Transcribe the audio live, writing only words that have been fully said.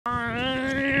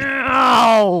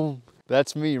boom.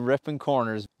 That's me ripping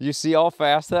corners. You see how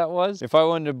fast that was? If I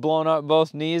wouldn't have blown out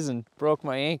both knees and broke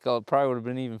my ankle, it probably would have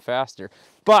been even faster.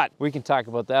 But we can talk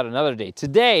about that another day.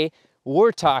 Today,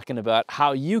 we're talking about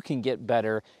how you can get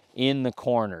better in the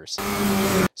corners.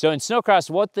 So in snowcross,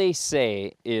 what they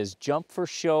say is jump for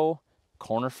show,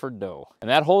 corner for dough. And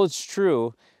that holds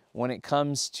true when it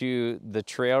comes to the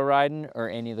trail riding or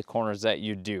any of the corners that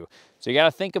you do. So you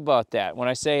gotta think about that. When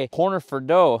I say corner for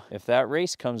dough, if that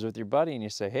race comes with your buddy and you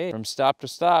say, hey, from stop to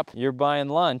stop, you're buying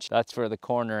lunch, that's for the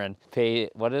corner and pay,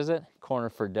 what is it? Corner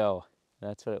for dough.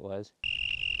 That's what it was.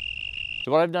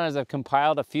 So what I've done is I've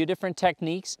compiled a few different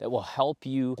techniques that will help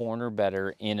you corner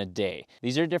better in a day.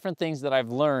 These are different things that I've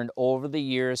learned over the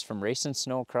years from racing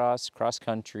snowcross, cross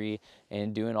country,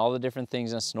 and doing all the different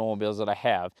things in snowmobiles that I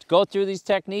have. To go through these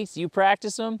techniques, you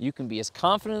practice them, you can be as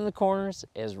confident in the corners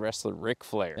as wrestler Ric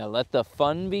Flair. Now let the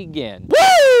fun begin.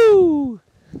 Woo!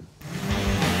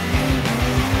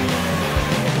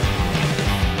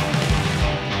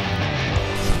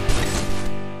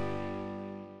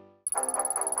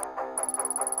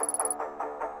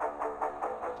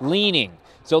 Leaning.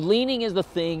 So leaning is the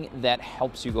thing that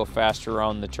helps you go faster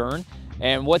around the turn.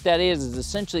 And what that is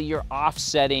essentially you're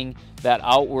offsetting that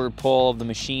outward pull of the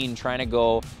machine trying to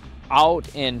go out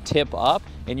and tip up,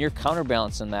 and you're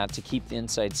counterbalancing that to keep the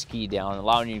inside ski down,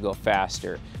 allowing you to go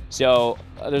faster. So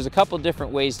there's a couple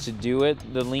different ways to do it,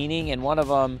 the leaning, and one of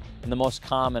them, and the most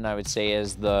common I would say,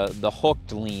 is the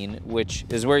hooked lean, which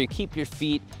is where you keep your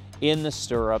feet in the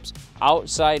stirrups,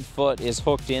 outside foot is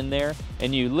hooked in there,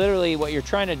 and you literally, what you're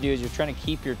trying to do is you're trying to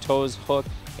keep your toes hooked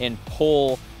and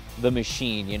pull the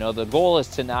machine. You know, the goal is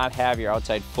to not have your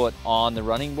outside foot on the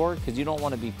running board because you don't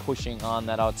want to be pushing on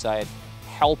that outside,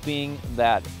 helping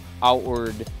that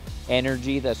outward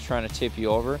energy that's trying to tip you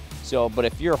over. So, but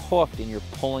if you're hooked and you're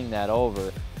pulling that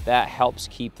over, that helps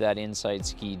keep that inside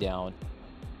ski down.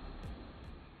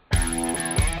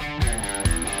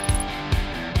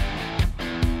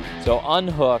 So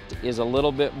unhooked is a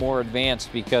little bit more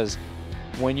advanced because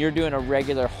when you're doing a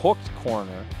regular hooked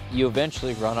corner, you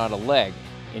eventually run out of leg.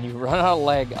 And you run out of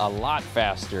leg a lot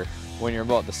faster when you're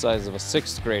about the size of a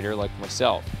 6th grader like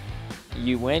myself.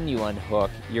 When you unhook,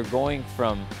 you're going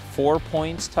from 4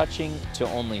 points touching to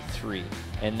only 3.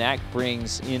 And that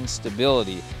brings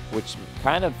instability, which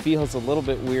kind of feels a little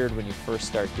bit weird when you first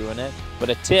start doing it. But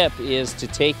a tip is to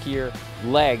take your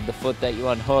leg, the foot that you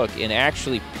unhook, and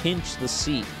actually pinch the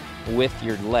seat with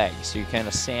your leg. So you kind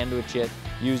of sandwich it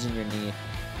using your knee,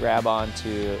 grab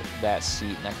onto that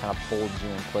seat, and that kind of holds you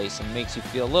in place and makes you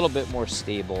feel a little bit more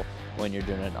stable when you're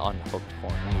doing an unhooked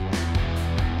corner.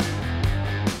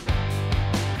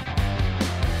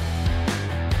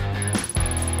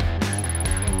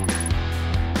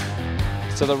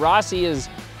 So the Rossi is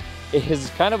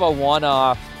kind of a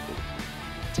one-off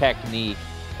technique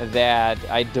that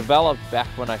I developed back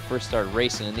when I first started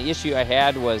racing. And the issue I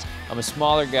had was I'm a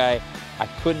smaller guy. I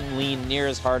couldn't lean near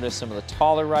as hard as some of the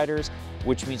taller riders,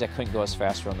 which means I couldn't go as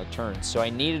fast on the turns. So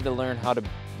I needed to learn how to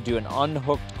do an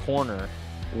unhooked corner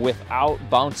without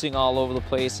bouncing all over the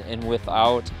place and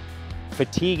without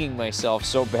fatiguing myself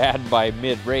so bad by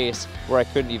mid-race where I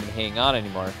couldn't even hang on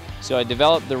anymore. So I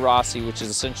developed the Rossi, which is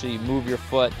essentially you move your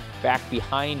foot back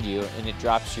behind you and it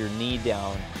drops your knee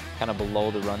down kind of below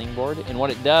the running board. And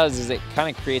what it does is it kind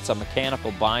of creates a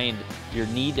mechanical bind, your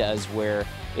knee does, where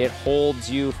it holds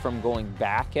you from going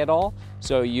back at all.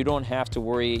 So you don't have to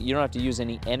worry, you don't have to use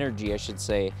any energy, I should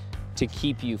say, to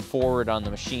keep you forward on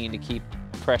the machine, to keep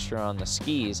pressure on the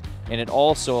skis. And it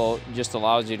also just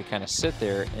allows you to kind of sit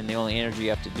there, and the only energy you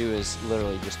have to do is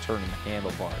literally just turning the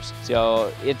handlebars.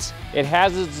 So it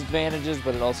has its advantages,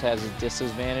 but it also has its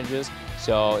disadvantages.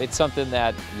 So it's something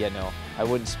that, you know, I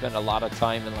wouldn't spend a lot of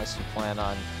time unless you plan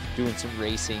on doing some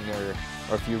racing, or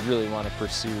if you really want to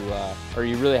pursue, or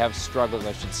you really have struggles,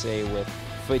 I should say, with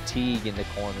fatigue in the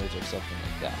corners or something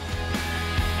like that.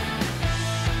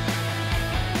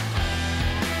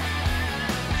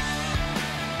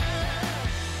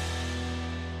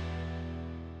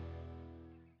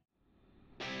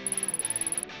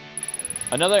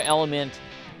 Another element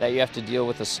that you have to deal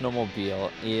with a snowmobile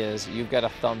is you've got a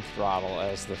thumb throttle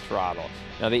as the throttle.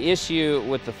 Now the issue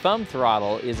with the thumb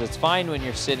throttle is it's fine when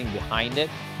you're sitting behind it,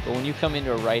 but when you come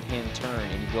into a right-hand turn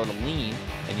and you go to lean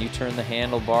and you turn the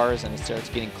handlebars and it starts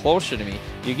getting closer to me,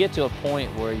 you get to a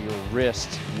point where your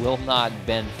wrist will not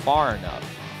bend far enough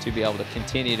to be able to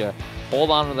continue to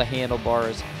hold onto the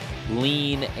handlebars,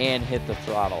 lean, and hit the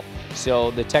throttle.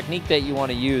 So the technique that you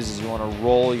want to use is you want to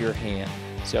roll your hand.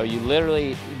 So you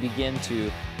literally begin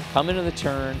to come into the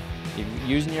turn, you're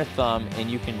using your thumb, and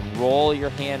you can roll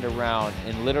your hand around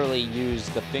and literally use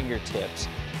the fingertips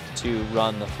to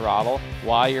run the throttle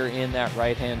while you're in that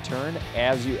right-hand turn.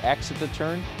 As you exit the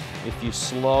turn, if you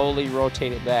slowly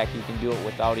rotate it back, you can do it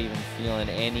without even feeling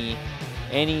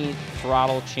any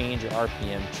throttle change or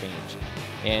RPM change.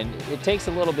 And it takes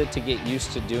a little bit to get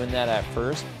used to doing that at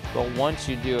first, but once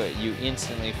you do it, you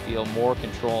instantly feel more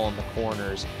control in the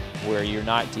corners where you're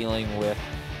not dealing with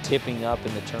tipping up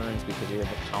in the turns, because you're able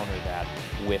to counter that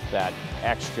with that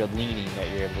extra leaning that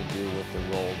you're able to do with the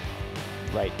rolled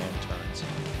right-hand turns.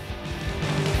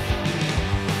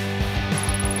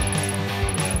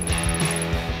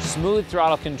 Smooth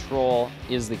throttle control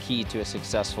is the key to a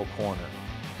successful corner.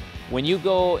 When you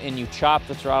go and you chop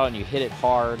the throttle and you hit it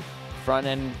hard, front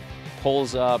end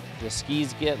pulls up, the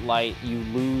skis get light, you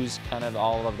lose kind of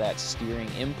all of that steering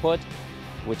input,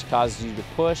 which causes you to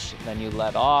push, then you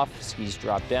let off, skis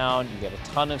drop down, you get a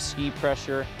ton of ski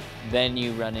pressure, then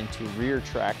you run into rear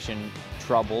traction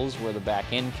troubles where the back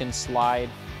end can slide,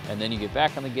 and then you get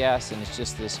back on the gas, and it's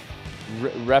just this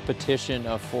repetition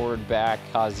of forward back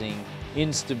causing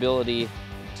instability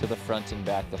to the front and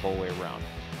back the whole way around.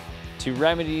 To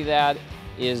remedy that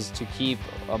is to keep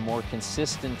a more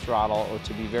consistent throttle, or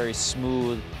to be very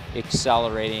smooth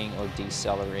accelerating or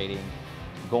decelerating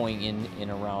going in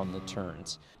and around the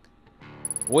turns.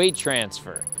 Weight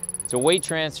transfer. So weight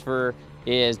transfer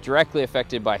is directly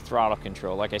affected by throttle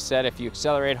control. Like I said, if you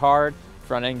accelerate hard,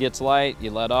 front end gets light,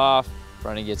 you let off,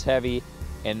 front end gets heavy,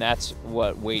 and that's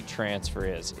what weight transfer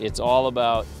is. It's all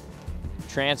about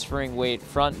transferring weight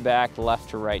front, back, left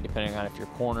to right, depending on if you're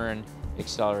cornering,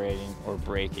 accelerating, or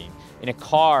braking. In a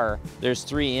car, there's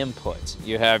 3 inputs.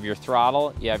 You have your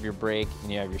throttle, you have your brake,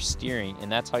 and you have your steering,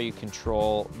 and that's how you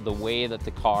control the way that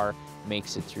the car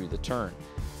makes it through the turn.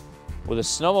 With a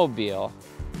snowmobile,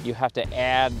 you have to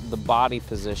add the body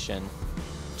position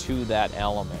to that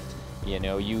element. You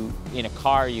know, in a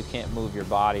car, you can't move your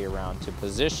body around to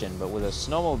position, but with a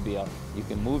snowmobile, you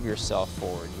can move yourself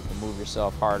forward. You can move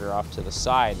yourself harder off to the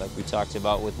side, like we talked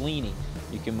about with leaning.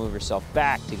 You can move yourself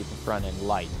back to get the front end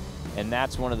light. And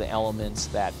that's one of the elements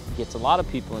that gets a lot of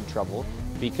people in trouble,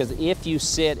 because if you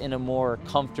sit in a more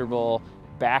comfortable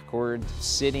backward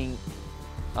sitting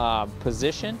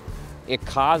position, it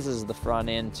causes the front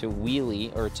end to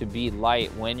wheelie or to be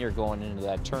light when you're going into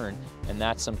that turn. And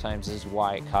that sometimes is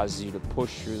why it causes you to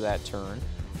push through that turn,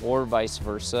 or vice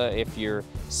versa. If you're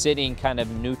sitting kind of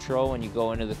neutral when you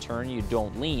go into the turn, you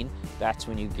don't lean, that's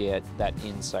when you get that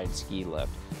inside ski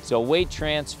lift. So weight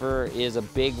transfer is a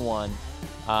big one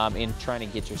in trying to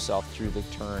get yourself through the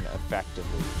turn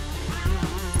effectively.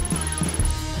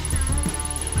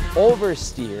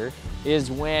 Oversteer is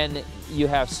when you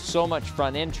have so much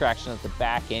front end traction that the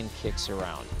back end kicks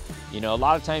around. You know, a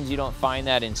lot of times you don't find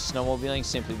that in snowmobiling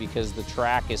simply because the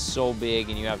track is so big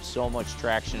and you have so much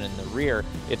traction in the rear,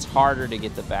 it's harder to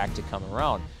get the back to come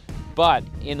around. But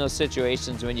in those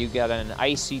situations when you get an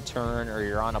icy turn or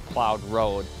you're on a plowed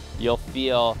road, you'll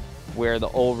feel where the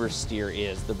oversteer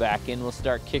is. The back end will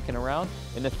start kicking around,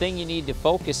 and the thing you need to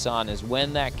focus on is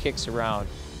when that kicks around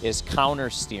is counter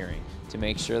steering, to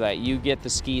make sure that you get the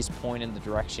skis point in the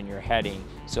direction you're heading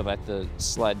so that the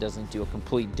sled doesn't do a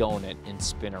complete donut and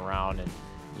spin around and,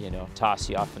 you know, toss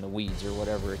you off in the weeds or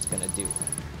whatever it's gonna do.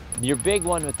 Your big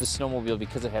one with the snowmobile,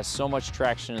 because it has so much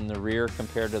traction in the rear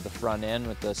compared to the front end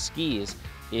with the skis,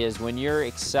 is when you're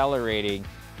accelerating,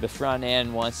 the front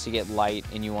end wants to get light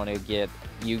and you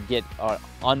get an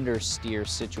understeer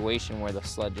situation where the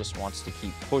sled just wants to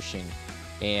keep pushing.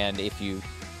 And if you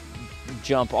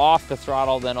jump off the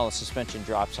throttle, then all the suspension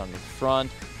drops onto the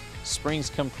front. Springs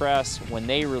compress. When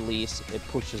they release, it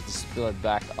pushes the sled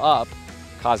back up,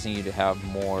 causing you to have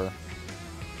more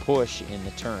push in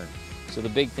the turn. So the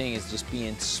big thing is just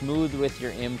being smooth with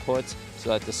your inputs so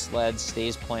that the sled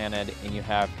stays planted and you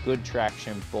have good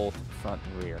traction both front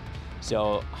and rear.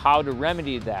 So how to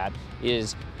remedy that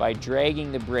is by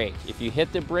dragging the brake. If you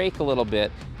hit the brake a little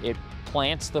bit, it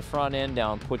plants the front end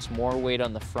down, puts more weight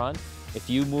on the front. If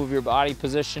you move your body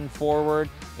position forward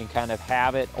and kind of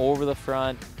have it over the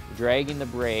front, dragging the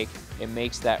brake, it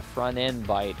makes that front end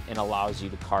bite and allows you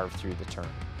to carve through the turn.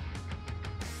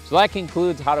 So that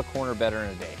concludes how to corner better in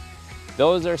a day.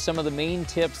 Those are some of the main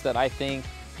tips that I think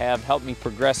have helped me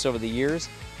progress over the years,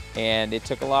 and it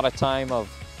took a lot of time of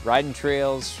riding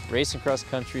trails, racing cross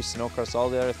country, snowcross, all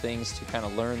the other things to kind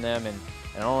of learn them, and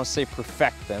I don't want to say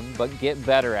perfect them, but get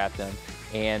better at them.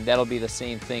 And that'll be the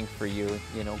same thing for you.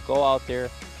 You know, go out there,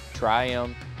 try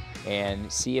them, and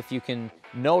see if you can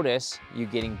notice you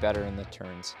getting better in the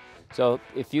turns. So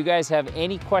if you guys have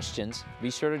any questions,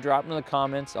 be sure to drop them in the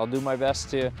comments. I'll do my best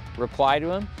to reply to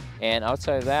them. And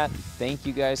outside of that, thank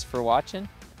you guys for watching,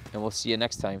 and we'll see you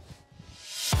next time.